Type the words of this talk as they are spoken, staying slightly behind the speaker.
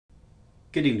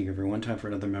Good evening, everyone. Time for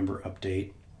another member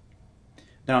update.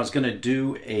 Now, I was going to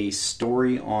do a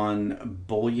story on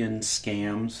bullion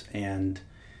scams, and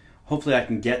hopefully I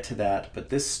can get to that, but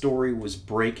this story was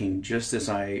breaking just as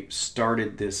I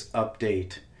started this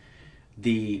update.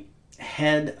 The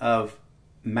head of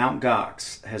Mt.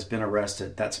 Gox has been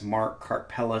arrested. That's Mark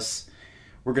Karpeles.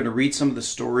 We're going to read some of the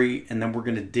story, and then we're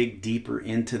going to dig deeper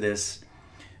into this,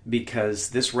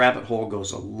 because this rabbit hole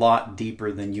goes a lot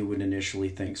deeper than you would initially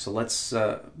think. So let's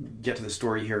get to the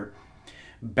story here.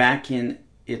 Back in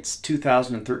its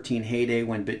 2013 heyday,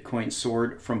 when Bitcoin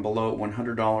soared from below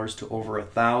 $100 to over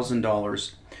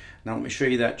 $1,000. Now let me show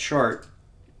you that chart.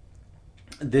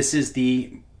 This is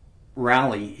the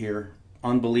rally here.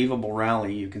 Unbelievable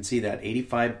rally. You can see that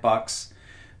 $85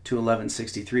 to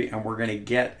 $11.63, and we're going to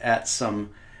get at some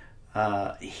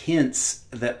hints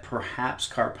that perhaps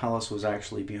Karpeles was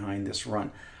actually behind this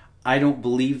run. I don't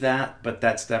believe that, but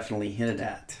that's definitely hinted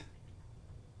at.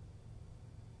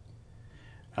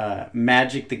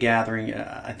 Magic the Gathering,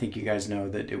 I think you guys know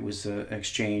that it was an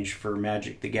exchange for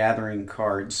Magic the Gathering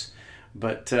cards,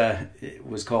 but it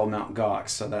was called Mt.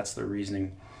 Gox, so that's the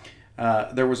reasoning.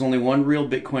 There was only one real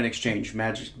Bitcoin exchange,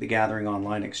 Magic the Gathering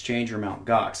Online Exchange, or Mt.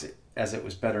 Gox, as it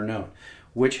was better known,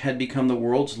 which had become the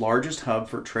world's largest hub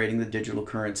for trading the digital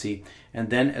currency. And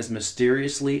then, as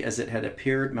mysteriously as it had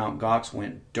appeared, Mt. Gox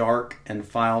went dark and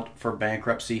filed for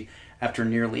bankruptcy after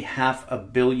nearly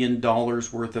 $500 million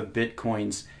worth of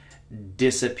Bitcoins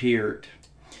disappeared.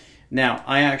 Now,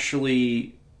 I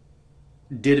actually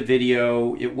did a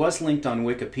video. It was linked on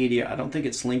Wikipedia. I don't think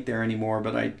it's linked there anymore,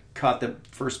 but I caught the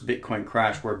first Bitcoin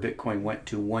crash where Bitcoin went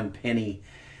to 1 penny.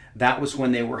 That was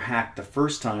when they were hacked the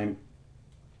first time.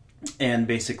 And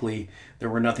basically, there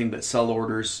were nothing but sell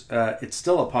orders. It's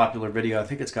still a popular video. I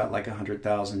think it's got like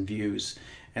 100,000 views,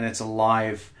 and it's a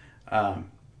live.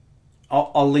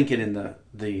 I'll link it in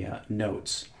the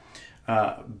notes.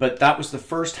 But that was the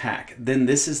first hack. Then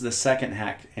this is the second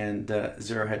hack. And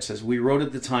Zero Hedge says, we wrote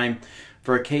at the time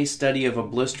for a case study of a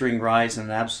blistering rise and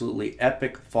an absolutely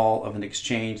epic fall of an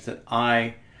exchange that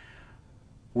I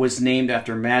was named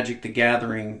after Magic the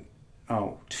Gathering.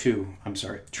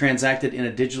 Transacted in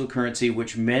a digital currency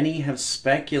which many have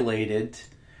speculated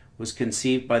was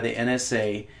conceived by the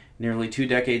NSA nearly 2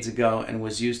 decades ago and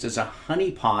was used as a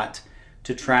honeypot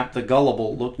to trap the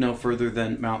gullible. Look no further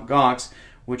than Mt. Gox,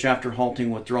 which after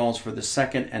halting withdrawals for the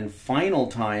second and final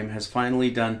time has finally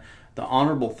done the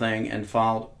honorable thing and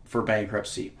filed for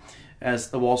bankruptcy.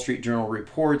 As the Wall Street Journal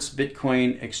reports,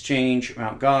 Bitcoin exchange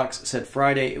Mt. Gox said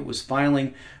Friday it was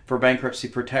filing for bankruptcy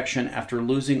protection after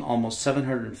losing almost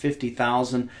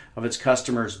 750,000 of its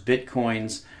customers'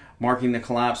 Bitcoins, marking the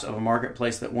collapse of a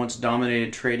marketplace that once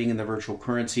dominated trading in the virtual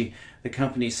currency. The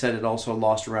company said it also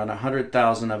lost around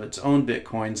 100,000 of its own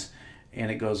Bitcoins,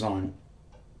 and it goes on.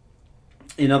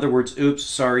 In other words, oops,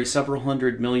 sorry, several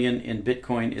hundred million in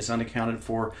Bitcoin is unaccounted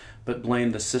for, but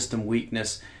blame the system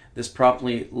weakness. This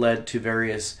promptly led to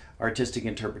various artistic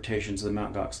interpretations of the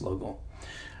Mt. Gox logo.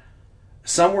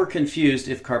 Some were confused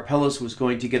if Karpeles was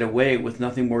going to get away with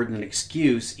nothing more than an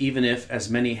excuse, even if, as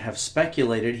many have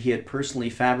speculated, he had personally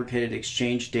fabricated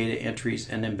exchange data entries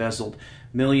and embezzled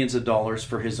millions of dollars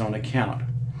for his own account.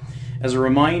 As a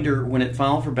reminder, when it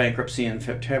filed for bankruptcy in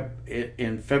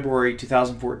February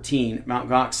 2014, Mt.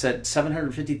 Gox said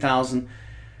 750,000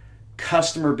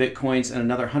 customer Bitcoins and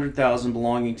another 100,000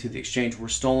 belonging to the exchange were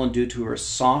stolen due to a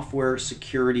software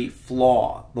security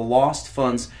flaw. The lost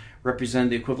funds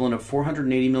represented the equivalent of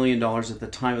 $480 million at the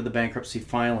time of the bankruptcy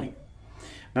filing.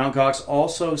 Mt. Gox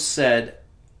also said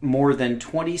more than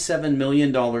 $27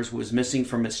 million was missing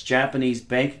from its Japanese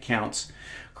bank accounts.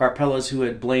 Karpeles, who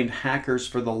had blamed hackers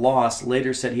for the loss,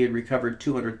 later said he had recovered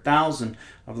 200,000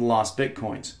 of the lost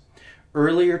Bitcoins.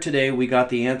 Earlier today, we got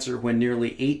the answer when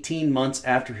nearly 18 months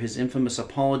after his infamous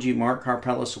apology, Mark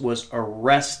Karpeles was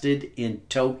arrested in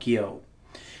Tokyo.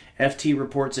 FT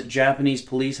reports that Japanese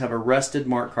police have arrested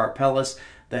Mark Karpeles,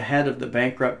 the head of the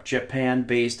bankrupt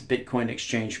Japan-based Bitcoin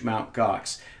exchange Mt.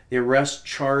 Gox. The arrest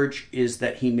charge is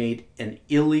that he made an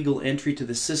illegal entry to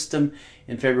the system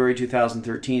in February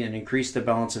 2013 and increased the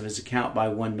balance of his account by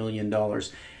 $1 million.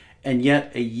 And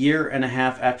yet, a year and a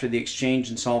half after the exchange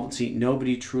insolvency,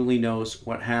 nobody truly knows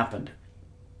what happened.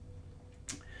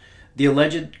 The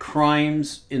alleged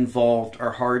crimes involved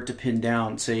are hard to pin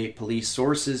down, say police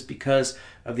sources, because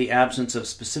of the absence of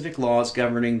specific laws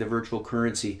governing the virtual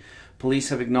currency. Police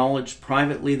have acknowledged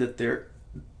privately that there are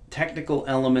technical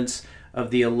elements of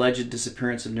the alleged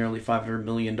disappearance of nearly $500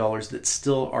 million that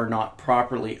still are not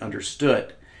properly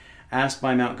understood. Asked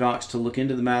by Mt. Gox to look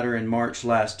into the matter in March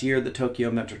last year, the Tokyo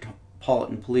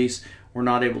Metropolitan Police were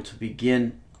not able to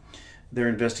begin their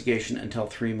investigation until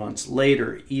 3 months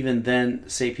later. Even then,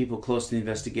 say people close to the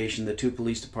investigation, the two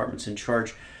police departments in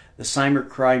charge, the cyber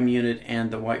crime unit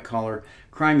and the white collar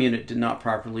crime unit, did not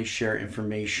properly share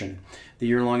information. The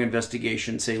year-long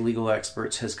investigation, say legal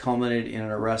experts, has culminated in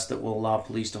an arrest that will allow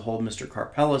police to hold Mr.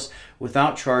 Karpeles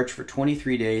without charge for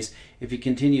 23 days. If he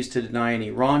continues to deny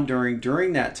any wrongdoing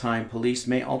during that time, police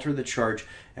may alter the charge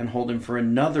and hold him for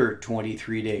another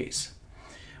 23 days.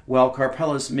 While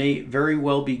Karpeles may very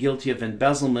well be guilty of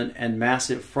embezzlement and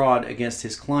massive fraud against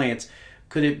his clients,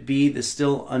 could it be the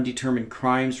still undetermined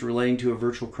crimes relating to a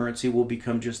virtual currency will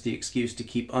become just the excuse to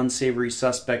keep unsavory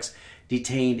suspects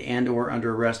detained and or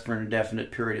under arrest for an indefinite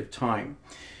period of time,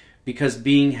 because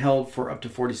being held for up to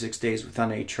 46 days without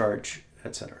any charge,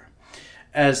 etc.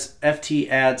 As FT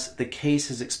adds, the case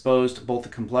has exposed both the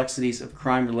complexities of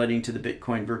crime relating to the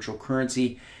Bitcoin virtual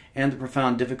currency and the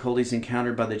profound difficulties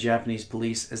encountered by the Japanese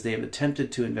police as they have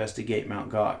attempted to investigate Mt.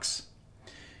 Gox.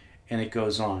 And it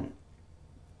goes on.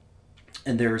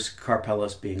 And there's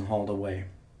Karpeles being hauled away.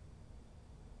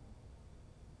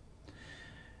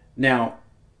 Now,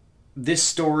 this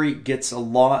story gets a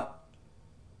lot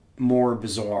more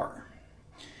bizarre.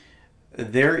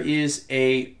 There is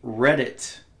a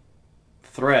Reddit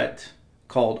thread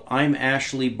called I'm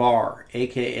Ashley Barr,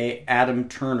 aka Adam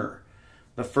Turner,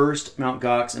 the first Mt.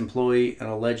 Gox employee and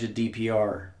alleged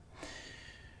DPR.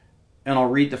 And I'll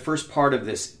read the first part of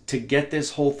this. To get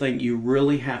this whole thing, you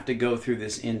really have to go through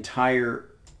this entire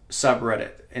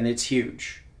subreddit, and it's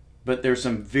huge. But there's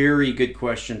some very good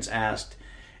questions asked,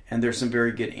 and there's some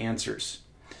very good answers.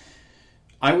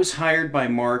 I was hired by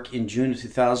Mark in June of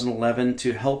 2011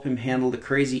 to help him handle the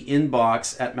crazy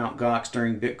inbox at Mt. Gox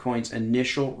during Bitcoin's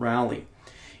initial rally.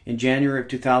 In January of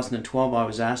 2012, I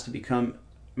was asked to become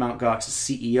Mt. Gox's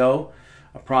CEO,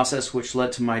 a process which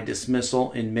led to my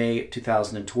dismissal in May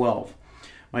 2012.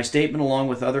 My statement, along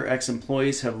with other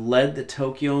ex-employees, have led the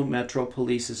Tokyo Metro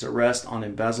Police's arrest on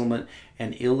embezzlement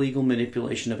and illegal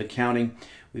manipulation of accounting.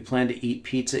 We plan to eat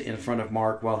pizza in front of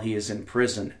Mark while he is in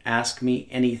prison. Ask me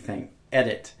anything.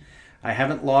 Edit. I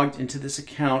haven't logged into this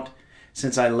account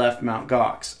since I left Mt.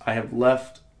 Gox. I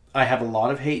have a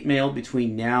lot of hate mail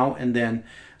between now and then.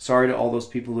 Sorry to all those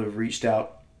people who have reached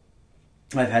out.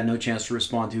 I've had no chance to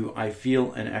respond to. I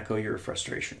feel and echo your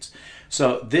frustrations.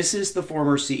 So this is the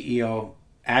former CEO,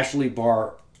 Ashley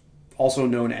Barr, also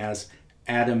known as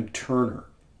Adam Turner,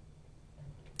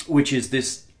 which is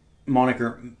this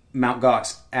moniker, Mt.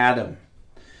 Gox Adam.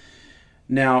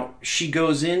 Now, she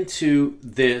goes into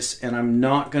this, and I'm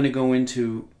not going to go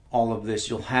into all of this.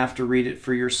 You'll have to read it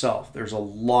for yourself. There's a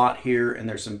lot here, and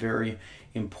there's some very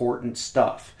important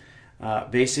stuff.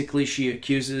 Basically, she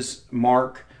accuses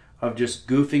Mark of just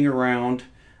goofing around.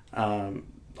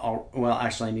 Well,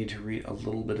 actually, I need to read a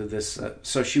little bit of this.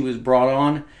 So she was brought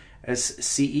on as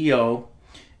CEO,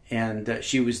 and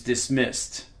she was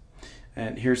dismissed.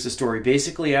 And here's the story.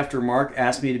 Basically, after Mark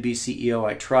asked me to be CEO,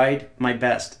 I tried my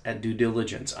best at due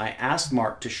diligence. I asked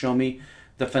Mark to show me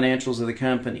the financials of the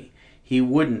company. He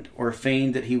wouldn't, or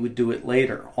feigned that he would do it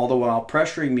later, all the while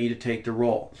pressuring me to take the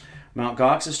role. Mt.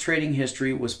 Gox's trading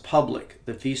history was public.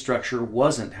 The fee structure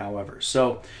wasn't, however.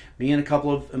 So me and a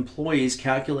couple of employees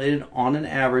calculated on an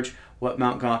average what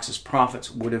Mt. Gox's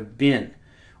profits would have been.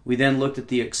 We then looked at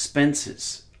the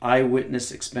expenses,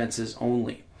 eyewitness expenses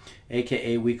only,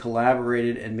 aka we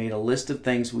collaborated and made a list of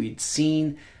things we'd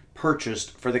seen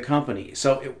purchased for the company.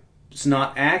 So it's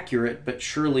not accurate, but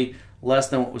surely less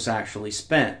than what was actually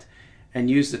spent, and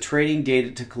used the trading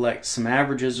data to collect some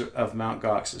averages of Mt.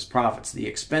 Gox's profits. The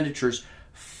expenditures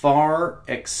far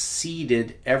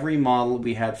exceeded every model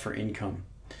we had for income.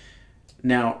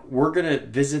 Now, we're going to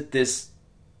visit this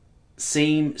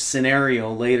same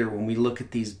scenario later when we look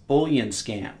at these bullion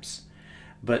scams.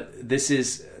 But this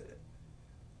is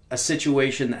a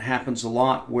situation that happens a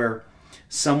lot where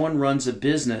someone runs a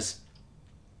business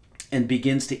and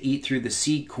begins to eat through the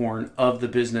seed corn of the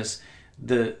business,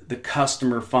 the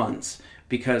customer funds,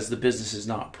 because the business is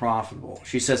not profitable.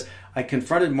 She says, I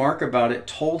confronted Mark about it,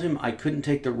 told him I couldn't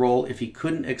take the role if he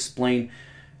couldn't explain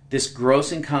this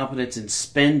gross incompetence in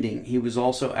spending. He was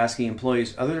also asking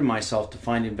employees other than myself to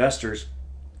find investors,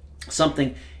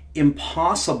 something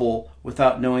impossible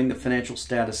without knowing the financial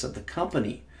status of the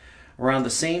company. Around the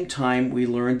same time, we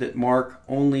learned that Mark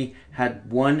only had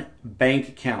one bank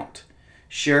account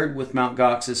shared with Mt.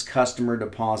 Gox's customer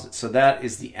deposits. So that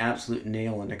is the absolute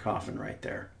nail in the coffin right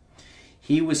there.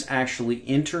 He was actually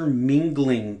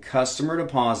intermingling customer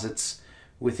deposits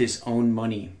with his own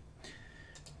money.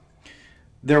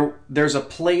 There's a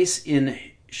place in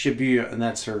Shibuya, and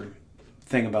that's her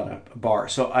thing about a bar.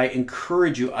 So I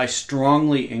encourage you, I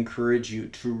strongly encourage you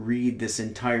to read this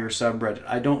entire subreddit.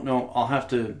 I don't know, I'll have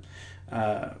to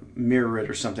mirror it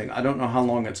or something. I don't know how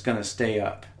long it's going to stay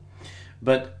up.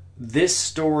 But this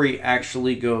story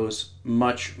actually goes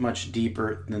much, much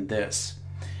deeper than this.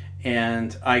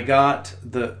 And I got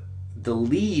the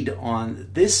lead on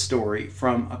this story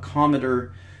from a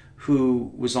commenter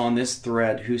who was on this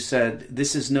thread who said,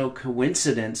 this is no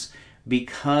coincidence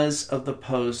because of the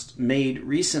post made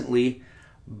recently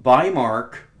by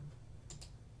Mark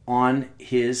on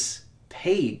his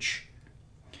page.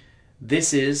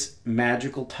 This is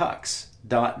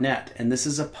magicaltux.net, and this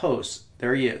is a post.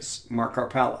 There he is, Mark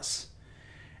Karpeles.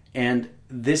 And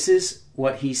this is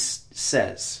what he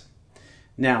says.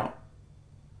 Now,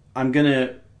 I'm going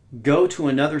to go to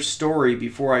another story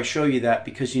before I show you that,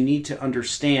 because you need to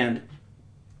understand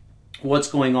what's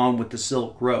going on with the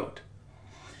Silk Road.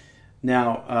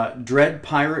 Now, Dread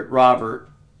Pirate Robert,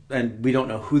 and we don't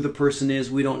know who the person is,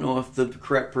 we don't know if the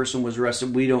correct person was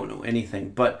arrested, we don't know anything,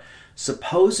 but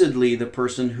supposedly the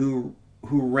person who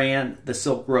ran the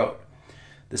Silk Road.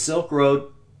 The Silk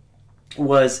Road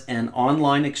was an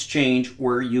online exchange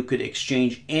where you could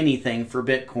exchange anything for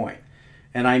Bitcoin.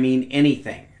 And I mean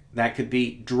anything. That could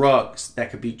be drugs,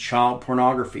 that could be child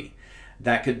pornography,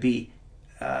 that could be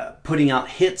putting out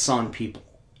hits on people.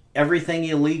 Everything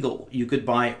illegal, you could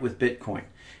buy it with Bitcoin.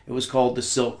 It was called the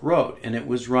Silk Road, and it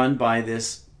was run by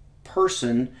this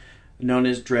person known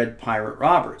as Dread Pirate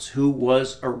Roberts, who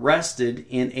was arrested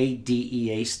in a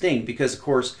DEA sting because, of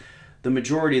course, the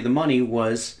majority of the money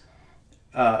was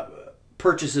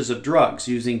purchases of drugs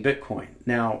using Bitcoin.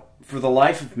 Now, for the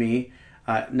life of me,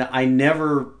 I've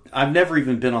never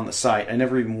even been on the site. I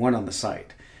never even went on the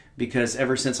site because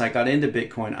ever since I got into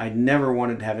Bitcoin, I never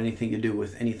wanted to have anything to do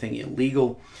with anything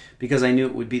illegal because I knew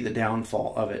it would be the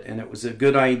downfall of it. And it was a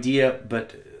good idea,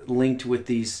 but linked with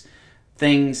these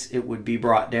things, it would be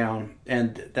brought down,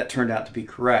 and that turned out to be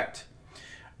correct.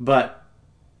 But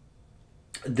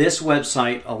this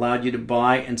website allowed you to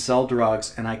buy and sell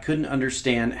drugs, and I couldn't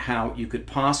understand how you could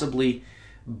possibly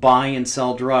buy and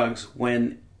sell drugs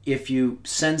when if you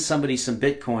send somebody some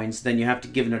Bitcoins, then you have to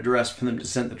give an address for them to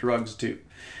send the drugs to.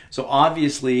 So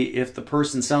obviously, if the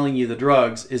person selling you the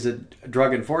drugs is a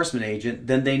drug enforcement agent,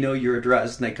 then they know your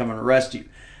address and they come and arrest you.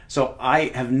 So I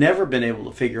have never been able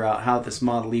to figure out how this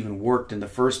model even worked in the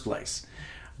first place.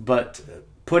 But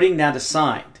putting that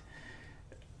aside,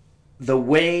 the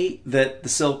way that the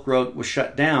Silk Road was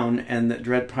shut down and that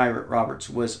Dread Pirate Roberts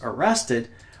was arrested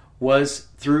was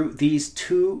through these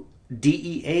two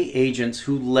DEA agents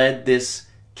who led this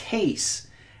case,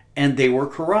 and they were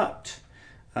corrupt.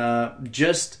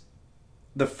 Just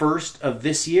the 1st of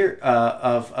this year,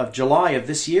 of July of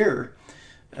this year,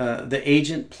 the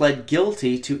agent pled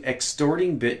guilty to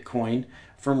extorting Bitcoin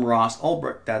from Ross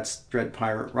Ulbricht. That's Dread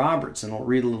Pirate Roberts, and I'll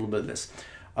read a little bit of this.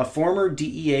 A former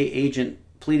DEA agent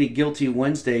pleaded guilty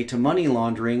Wednesday to money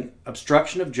laundering,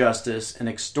 obstruction of justice, and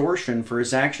extortion for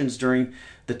his actions during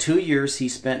the 2 years he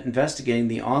spent investigating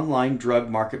the online drug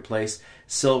marketplace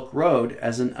Silk Road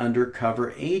as an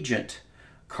undercover agent.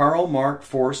 Carl Mark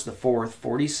Force IV,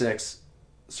 46,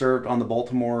 served on the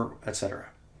Baltimore, etc.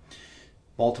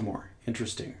 Baltimore.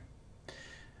 Interesting.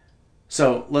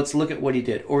 So let's look at what he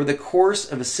did. Over the course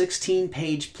of a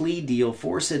 16-page plea deal,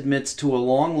 Force admits to a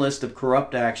long list of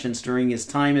corrupt actions during his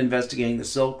time investigating the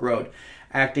Silk Road,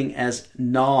 acting as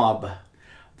knob.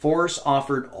 Force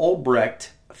offered Ulbricht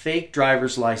fake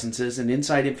driver's licenses and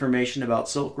inside information about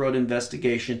Silk Road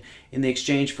investigation in the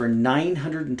exchange for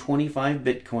 925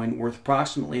 Bitcoin, worth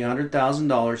approximately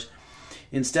 $100,000.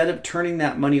 Instead of turning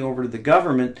that money over to the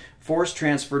government, Force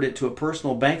transferred it to a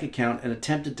personal bank account and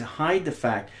attempted to hide the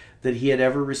fact that he had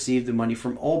ever received the money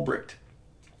from Ulbricht.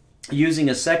 Using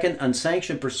a second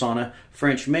unsanctioned persona,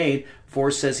 French-made,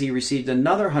 Force says he received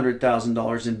another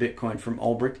 $100,000 in Bitcoin from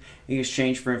Ulbricht in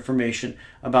exchange for information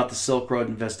about the Silk Road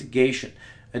investigation.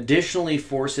 Additionally,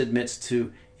 Force admits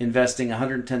to investing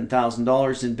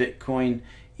 $110,000 in Bitcoin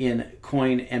in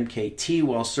CoinMKT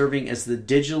while serving as the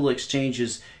digital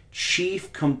exchange's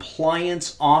chief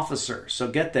compliance officer. So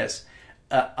get this.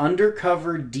 An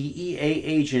undercover DEA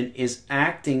agent is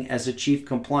acting as a chief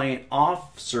compliant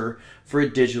officer for a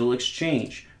digital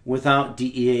exchange without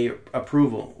DEA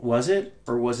approval. Was it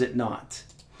or was it not?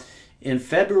 In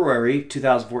February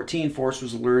 2014, Force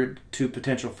was alerted to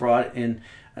potential fraud in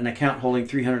an account holding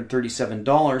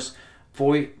 $337.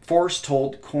 Force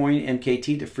told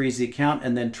CoinMKT to freeze the account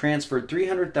and then transferred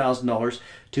 $300,000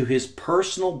 to his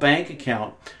personal bank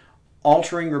account,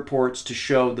 altering reports to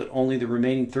show that only the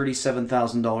remaining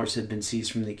 $37,000 had been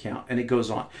seized from the account. And it goes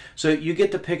on. So you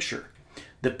get the picture.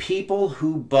 The people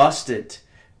who busted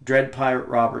Dread Pirate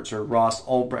Roberts or Ross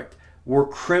Ulbricht were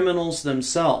criminals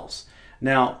themselves.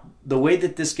 Now, the way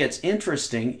that this gets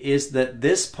interesting is that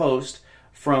this post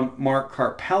from Mark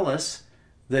Karpelès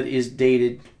that is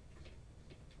dated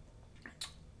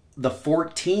the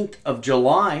 14th of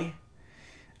July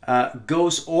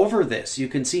goes over this. You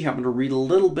can see, I'm going to read a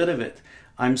little bit of it.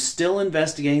 I'm still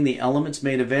investigating the elements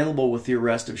made available with the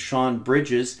arrest of Sean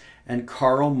Bridges and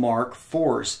Karl Mark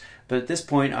Force, but at this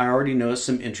point I already know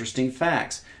some interesting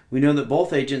facts. We know that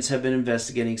both agents have been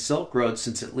investigating Silk Road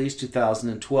since at least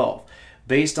 2012,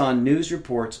 based on news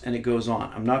reports, and it goes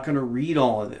on. I'm not going to read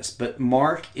all of this, but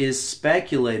Mark is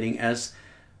speculating as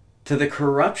to the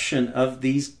corruption of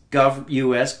these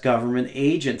U.S. government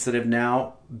agents that have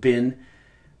now been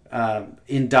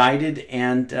indicted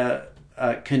and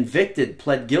convicted,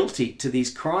 pled guilty to these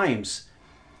crimes.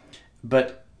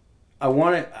 But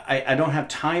I don't have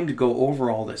time to go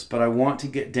over all this, but I want to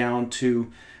get down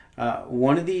to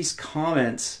one of these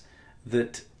comments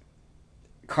that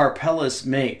Karpelès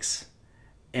makes,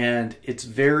 and it's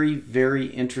very, very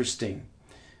interesting.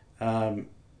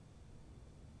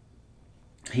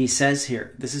 He says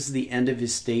here, this is the end of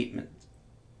his statement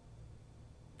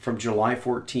from July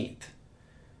 14th.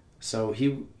 So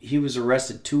he was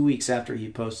arrested 2 weeks after he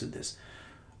posted this.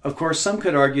 Of course, some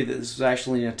could argue that this was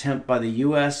actually an attempt by the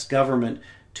U.S. government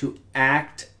to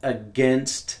act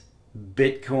against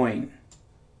Bitcoin.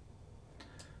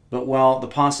 But while the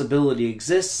possibility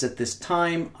exists at this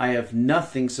time, I have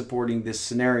nothing supporting this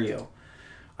scenario.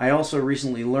 I also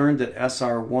recently learned that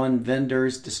SR1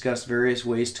 vendors discussed various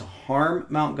ways to harm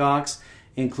Mt. Gox,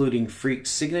 including freak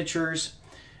signatures,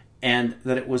 and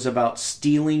that it was about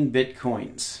stealing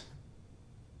Bitcoins.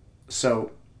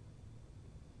 So,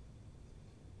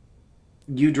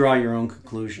 you draw your own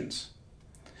conclusions.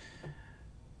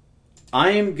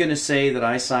 I am going to say that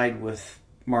I side with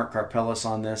Mark Karpelès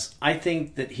on this. I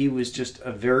think that he was just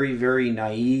a very, very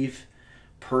naive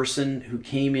person who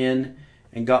came in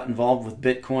and got involved with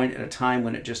Bitcoin at a time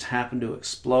when it just happened to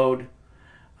explode.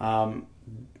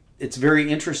 It's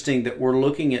very interesting that we're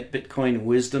looking at Bitcoin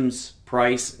Wisdom's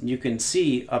price. You can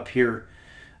see up here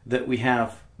that we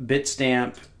have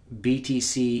Bitstamp,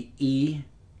 BTC-E,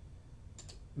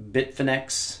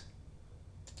 Bitfinex.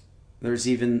 There's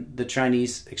even the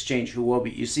Chinese exchange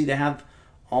Huobi. You see they have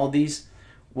all these.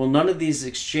 Well, none of these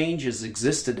exchanges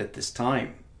existed at this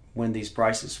time when these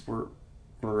prices were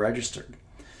registered.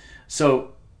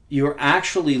 So you're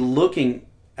actually looking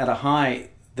at a high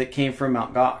that came from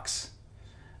Mt. Gox.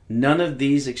 None of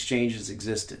these exchanges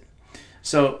existed.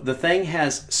 So the thing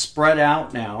has spread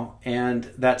out now,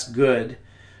 and that's good.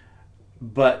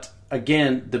 But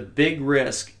again, the big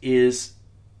risk is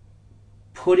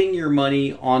putting your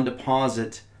money on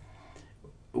deposit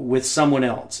with someone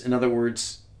else. In other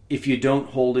words, if you don't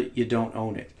hold it, you don't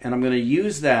own it. And I'm going to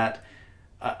use that.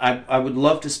 I would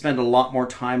love to spend a lot more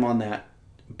time on that,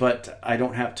 but I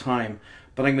don't have time.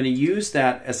 But I'm going to use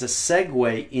that as a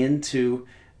segue into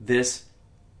this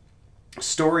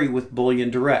story with Bullion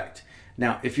Direct.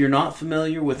 Now, if you're not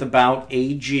familiar with About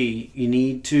AG, you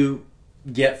need to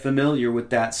get familiar with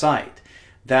that site.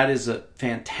 That is a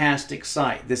fantastic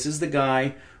site. This is the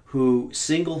guy who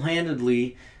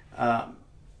single-handedly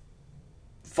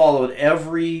followed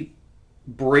every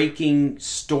breaking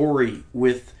story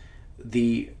with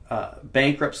the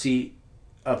bankruptcy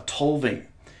of Tolving.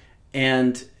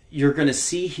 And you're going to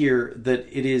see here that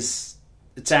it's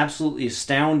absolutely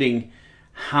astounding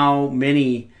how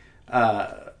many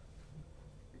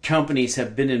companies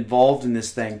have been involved in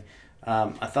this thing.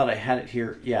 I thought I had it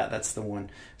here. Yeah, that's the one.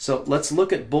 So let's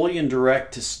look at Bullion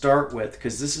Direct to start with,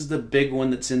 because this is the big one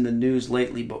that's in the news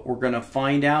lately. But we're going to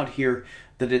find out here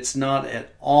that it's not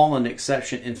at all an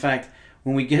exception. In fact,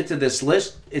 when we get to this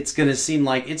list, it's going to seem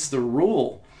like it's the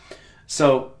rule.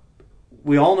 So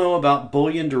we all know about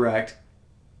Bullion Direct.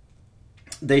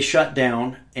 They shut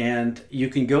down, and you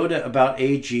can go to About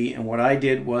AG. And what I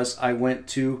did was I went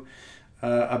to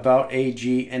About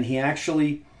AG, and he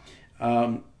actually,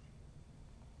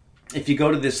 if you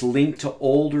go to this link to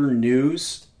older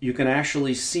news, you can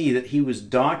actually see that he was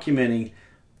documenting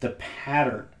the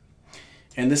pattern.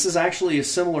 And this is actually a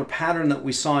similar pattern that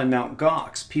we saw in Mt.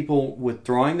 Gox. People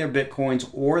withdrawing their Bitcoins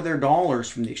or their dollars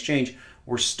from the exchange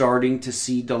were starting to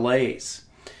see delays.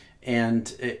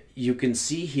 And you can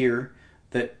see here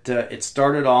that it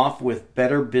started off with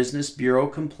Better Business Bureau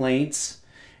complaints,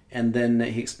 and then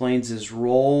he explains his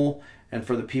role. And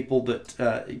for the people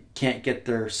that can't get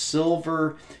their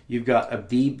silver, you've got a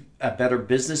Better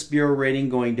Business Bureau rating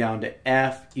going down to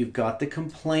F. You've got the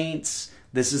complaints.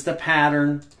 This is the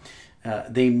pattern.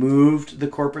 They moved the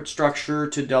corporate structure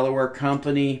to Delaware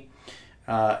Company.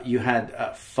 You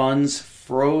had funds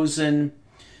frozen.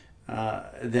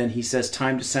 Then he says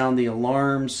time to sound the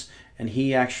alarms, and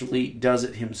he actually does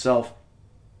it himself.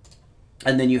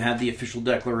 And then you have the official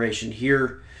declaration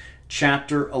here,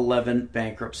 Chapter 11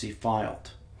 bankruptcy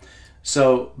filed.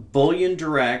 So Bullion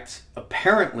Direct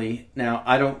apparently, now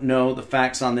I don't know the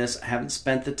facts on this, I haven't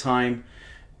spent the time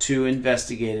to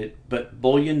investigate it, but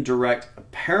Bullion Direct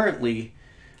apparently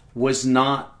was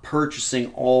not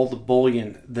purchasing all the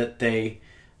bullion that they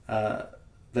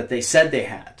said they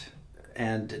had.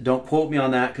 And don't quote me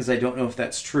on that because I don't know if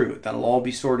that's true. That'll all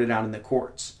be sorted out in the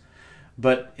courts.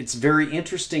 But it's very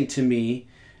interesting to me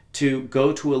to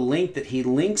go to a link that he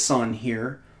links on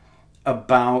here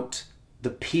about the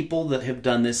people that have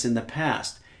done this in the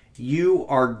past. You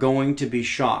are going to be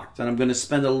shocked. And I'm going to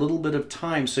spend a little bit of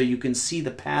time so you can see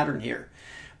the pattern here.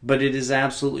 But it is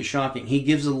absolutely shocking. He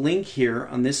gives a link here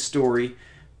on this story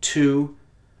to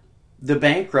the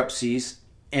bankruptcies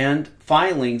and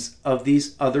filings of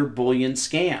these other bullion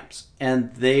scams.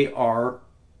 And they are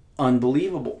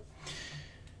unbelievable.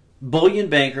 Bullion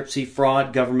bankruptcy,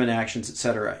 fraud, government actions,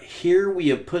 etc. Here we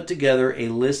have put together a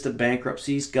list of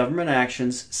bankruptcies, government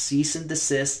actions, cease and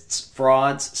desists,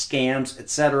 frauds, scams,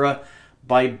 etc.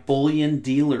 by bullion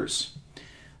dealers.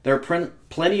 There are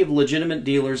plenty of legitimate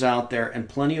dealers out there and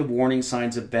plenty of warning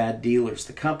signs of bad dealers.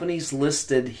 The companies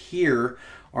listed here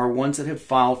are ones that have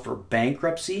filed for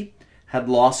bankruptcy, had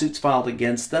lawsuits filed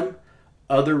against them,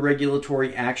 other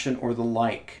regulatory action, or the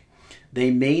like. They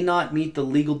may not meet the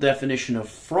legal definition of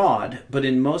fraud, but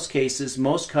in most cases,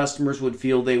 most customers would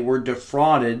feel they were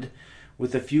defrauded,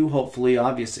 with a few hopefully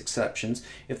obvious exceptions.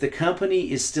 If the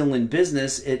company is still in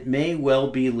business, it may well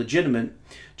be legitimate.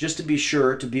 Just to be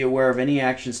sure to be aware of any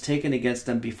actions taken against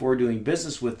them before doing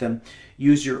business with them,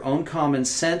 use your own common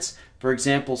sense. For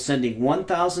example, sending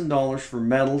 $1,000 for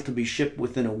metal to be shipped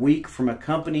within a week from a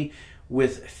company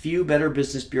with few Better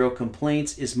Business Bureau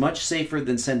complaints is much safer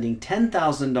than sending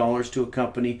 $10,000 to a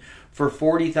company for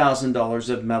 $40,000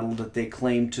 of metal that they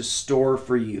claim to store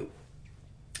for you.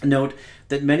 Note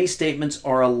that many statements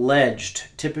are alleged,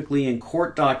 typically in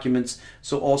court documents,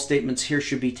 so all statements here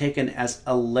should be taken as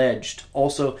alleged.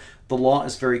 Also, the law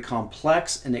is very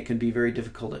complex and it can be very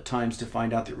difficult at times to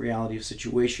find out the reality of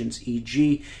situations,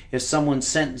 e.g., if someone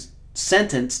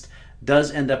sentenced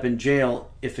does end up in jail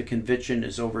if a conviction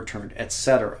is overturned,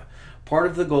 etc. Part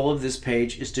of the goal of this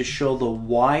page is to show the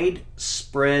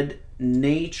widespread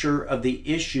nature of the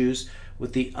issues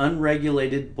with the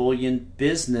unregulated bullion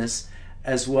business,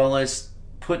 as well as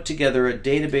put together a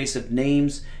database of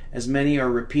names, as many are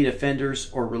repeat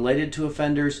offenders or related to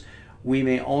offenders. We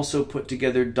may also put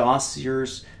together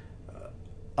dossiers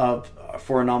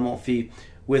for a nominal fee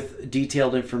with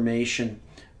detailed information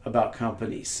about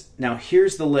companies. Now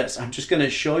here's the list. I'm just going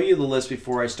to show you the list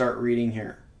before I start reading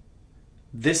here.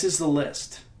 This is the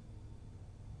list.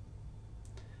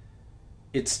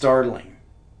 It's startling.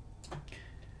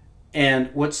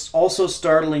 And what's also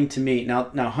startling to me,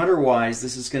 now HunterWise,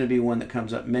 this is going to be one that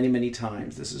comes up many, many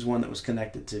times. This is one that was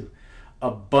connected to a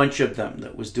bunch of them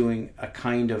that was doing a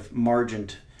kind of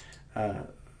margined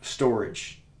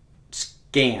storage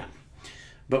scam.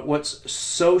 But what's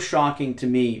so shocking to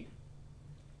me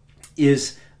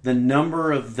is the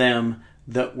number of them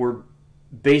that were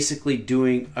basically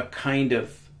doing a kind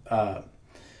of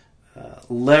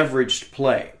leveraged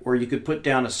play where you could put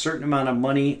down a certain amount of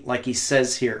money, like he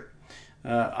says here.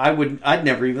 I'd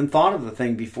never even thought of the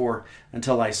thing before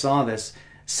until I saw this.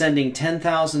 Sending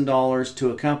 $10,000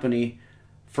 to a company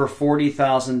for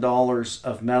 $40,000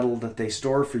 of metal that they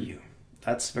store for you.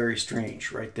 That's very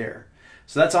strange right there.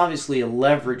 So that's obviously a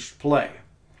leveraged play.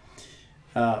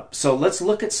 So let's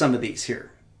look at some of these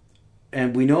here.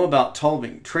 And we know about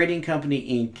Tulving Trading Company,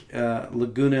 Inc.,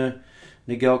 Laguna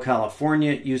Niguel,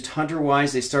 California, used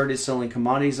HunterWise. They started selling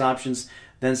commodities options,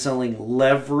 then selling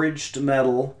leveraged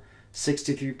metal.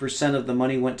 63% of the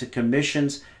money went to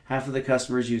commissions. Half of the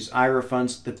customers used IRA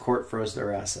funds. The court froze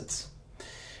their assets.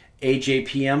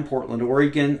 AJPM, Portland,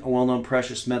 Oregon, a well-known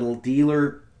precious metal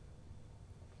dealer.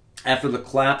 After the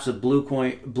collapse of Blue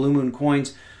Moon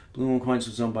Coins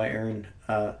was owned by Aaron.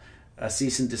 A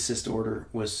cease and desist order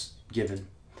was given.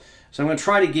 So I'm going to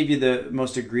try to give you the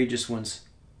most egregious ones.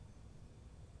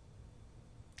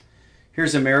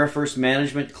 Here's AmeriFirst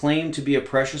Management, claimed to be a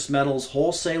precious metals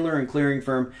wholesaler and clearing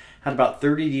firm, had about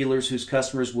 30 dealers whose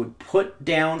customers would put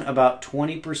down about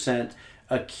 20%,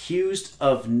 accused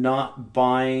of not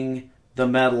buying the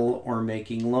metal or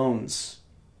making loans.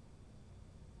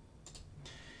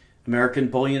 American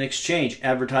Bullion Exchange,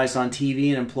 advertised on TV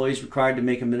and employees required to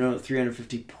make a minimum of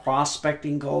 350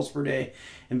 prospecting calls per day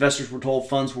Investors were told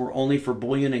funds were only for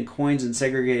bullion and coins in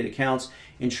segregated accounts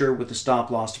insured with a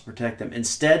stop loss to protect them.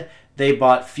 Instead, they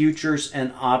bought futures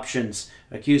and options,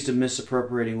 accused of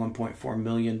misappropriating $1.4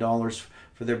 million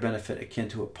for their benefit, akin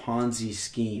to a Ponzi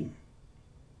scheme.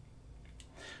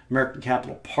 American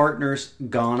Capital Partners,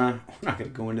 Ghana, we're not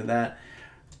going to go into that.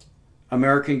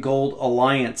 American Gold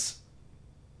Alliance,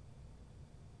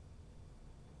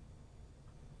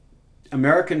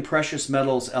 American Precious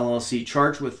Metals LLC,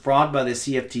 charged with fraud by the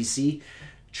CFTC,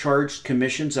 charged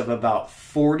commissions of about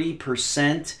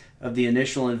 40% of the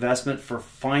initial investment for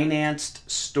financed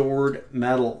stored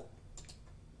metal.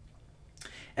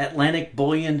 Atlantic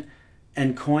Bullion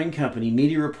and Coin Company,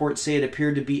 media reports say it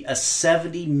appeared to be a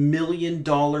 $70 million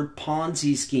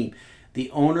Ponzi scheme.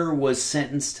 The owner was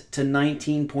sentenced to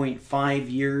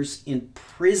 19.5 years in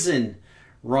prison.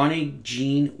 Ronnie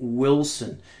Jean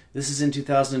Wilson. This is in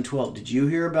 2012. Did you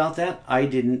hear about that? I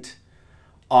didn't.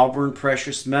 Auburn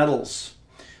Precious Metals.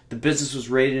 The business was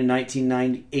raided in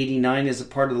 1989 as a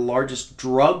part of the largest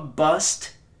drug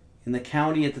bust in the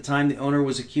county. At the time, the owner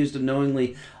was accused of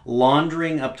knowingly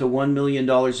laundering up to $1 million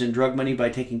in drug money by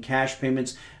taking cash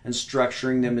payments and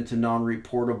structuring them into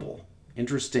non-reportable.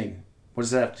 Interesting. What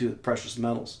does that have to do with precious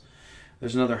metals?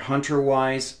 There's another Hunter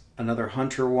Wise.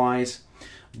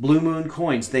 Blue Moon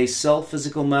Coins. They sell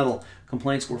physical metal.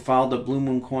 Complaints were filed that Blue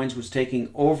Moon Coins was taking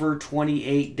over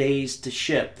 28 days to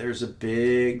ship. There's a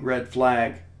big red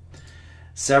flag.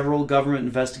 Several government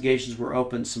investigations were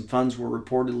opened. Some funds were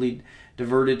reportedly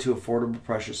diverted to affordable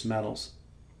precious metals.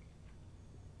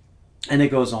 And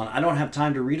it goes on. I don't have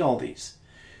time to read all these.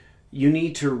 You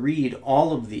need to read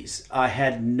all of these. I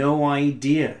had no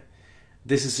idea.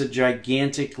 This is a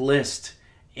gigantic list,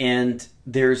 and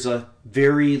there's a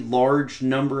very large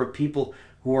number of people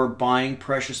who are buying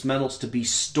precious metals to be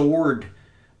stored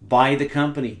by the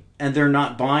company, and they're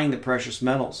not buying the precious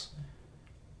metals.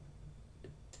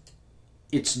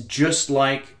 It's just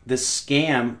like the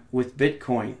scam with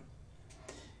Bitcoin.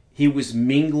 He was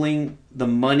mingling the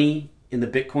money in the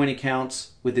Bitcoin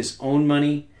accounts with his own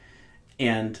money,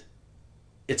 and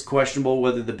it's questionable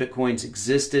whether the Bitcoins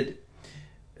existed.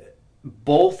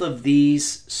 Both of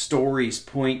these stories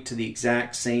point to the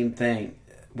exact same thing,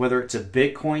 whether it's a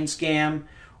Bitcoin scam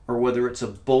or whether it's a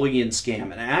bullion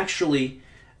scam. And actually,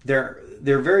 they're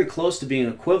very close to being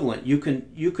equivalent. You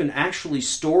can actually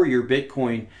store your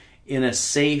Bitcoin in a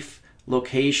safe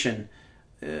location,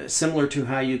 similar to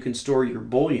how you can store your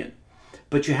bullion.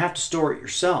 But you have to store it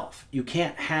yourself. You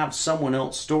can't have someone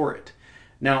else store it.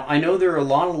 Now, I know there are a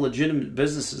lot of legitimate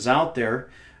businesses out there.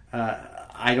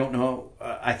 I don't know.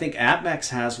 I think APMEX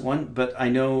has one, but I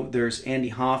know there's Andy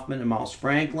Hoffman and Miles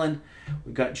Franklin.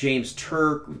 We've got James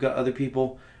Turk. We've got other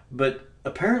people. But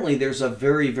apparently there's a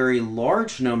very, very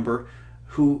large number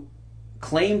who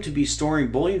claim to be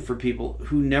storing bullion for people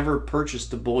who never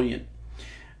purchased the bullion.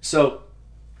 So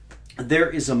there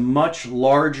is a much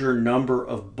larger number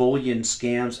of bullion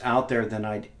scams out there than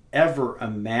I'd ever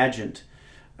imagined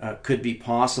could be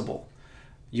possible.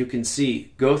 You can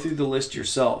see, go through the list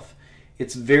yourself.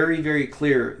 It's very, very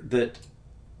clear that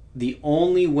the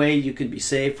only way you can be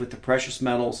safe with the precious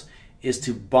metals is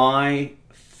to buy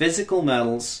physical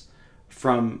metals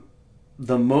from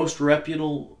the most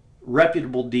reputable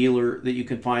dealer that you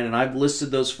can find. And I've listed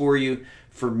those for you.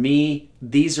 For me,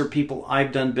 these are people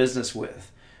I've done business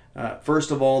with.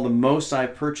 First of all, the most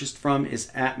I've purchased from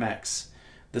is APMEX.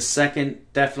 The second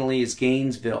definitely is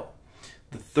Gainesville.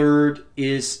 The third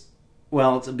is,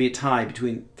 well, it'll be a tie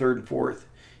between third and fourth,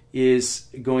 is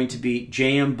going to be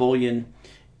JM Bullion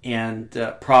and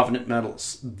Provident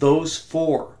Metals. Those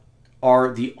four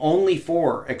are the only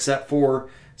four, except for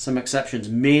some exceptions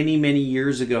many, many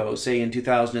years ago, say in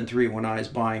 2003 when I was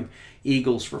buying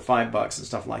Eagles for $5 and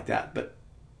stuff like that. But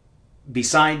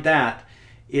beside that,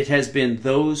 it has been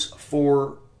those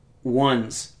four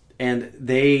ones, and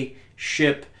they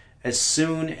ship as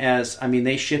soon as,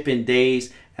 they ship in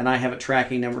days, and I have a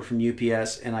tracking number from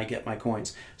UPS, and I get my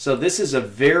coins. So this is a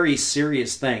very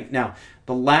serious thing. Now,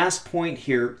 the last point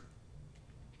here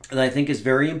that I think is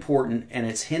very important, and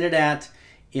it's hinted at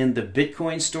in the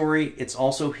Bitcoin story, it's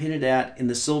also hinted at in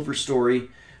the silver story,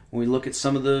 when we look at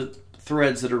some of the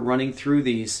threads that are running through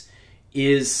these,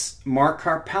 is Mark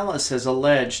Karpeles has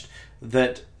alleged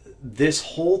that this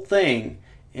whole thing,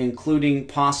 including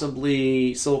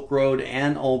possibly Silk Road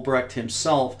and Ulbricht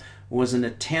himself, was an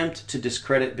attempt to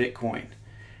discredit Bitcoin.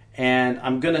 And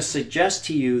I'm going to suggest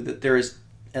to you that there is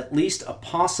at least a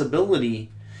possibility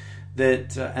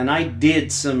that, and I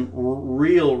did some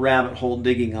real rabbit hole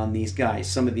digging on these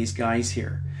guys, some of these guys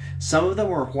here. Some of them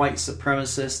were white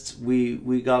supremacists.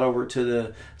 We got over to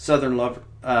the Southern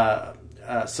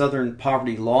Southern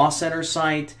Poverty Law Center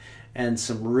site, and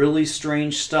some really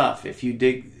strange stuff if you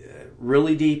dig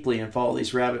really deeply and follow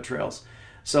these rabbit trails.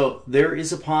 So there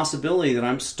is a possibility that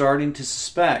I'm starting to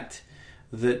suspect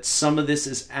that some of this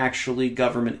is actually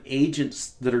government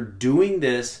agents that are doing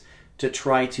this to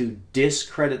try to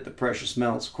discredit the precious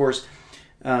metals. Of course,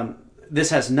 this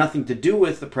has nothing to do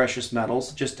with the precious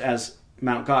metals, just as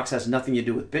Mt. Gox has nothing to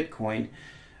do with Bitcoin.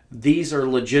 These are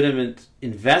legitimate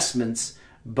investments,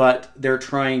 but they're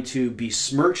trying to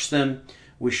besmirch them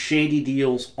with shady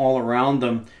deals all around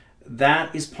them.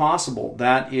 That is possible.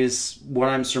 That is what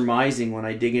I'm surmising when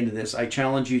I dig into this. I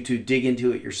challenge you to dig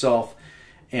into it yourself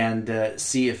and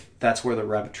see if that's where the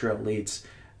rabbit trail leads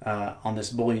on this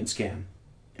bullion scam.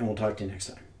 And we'll talk to you next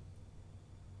time.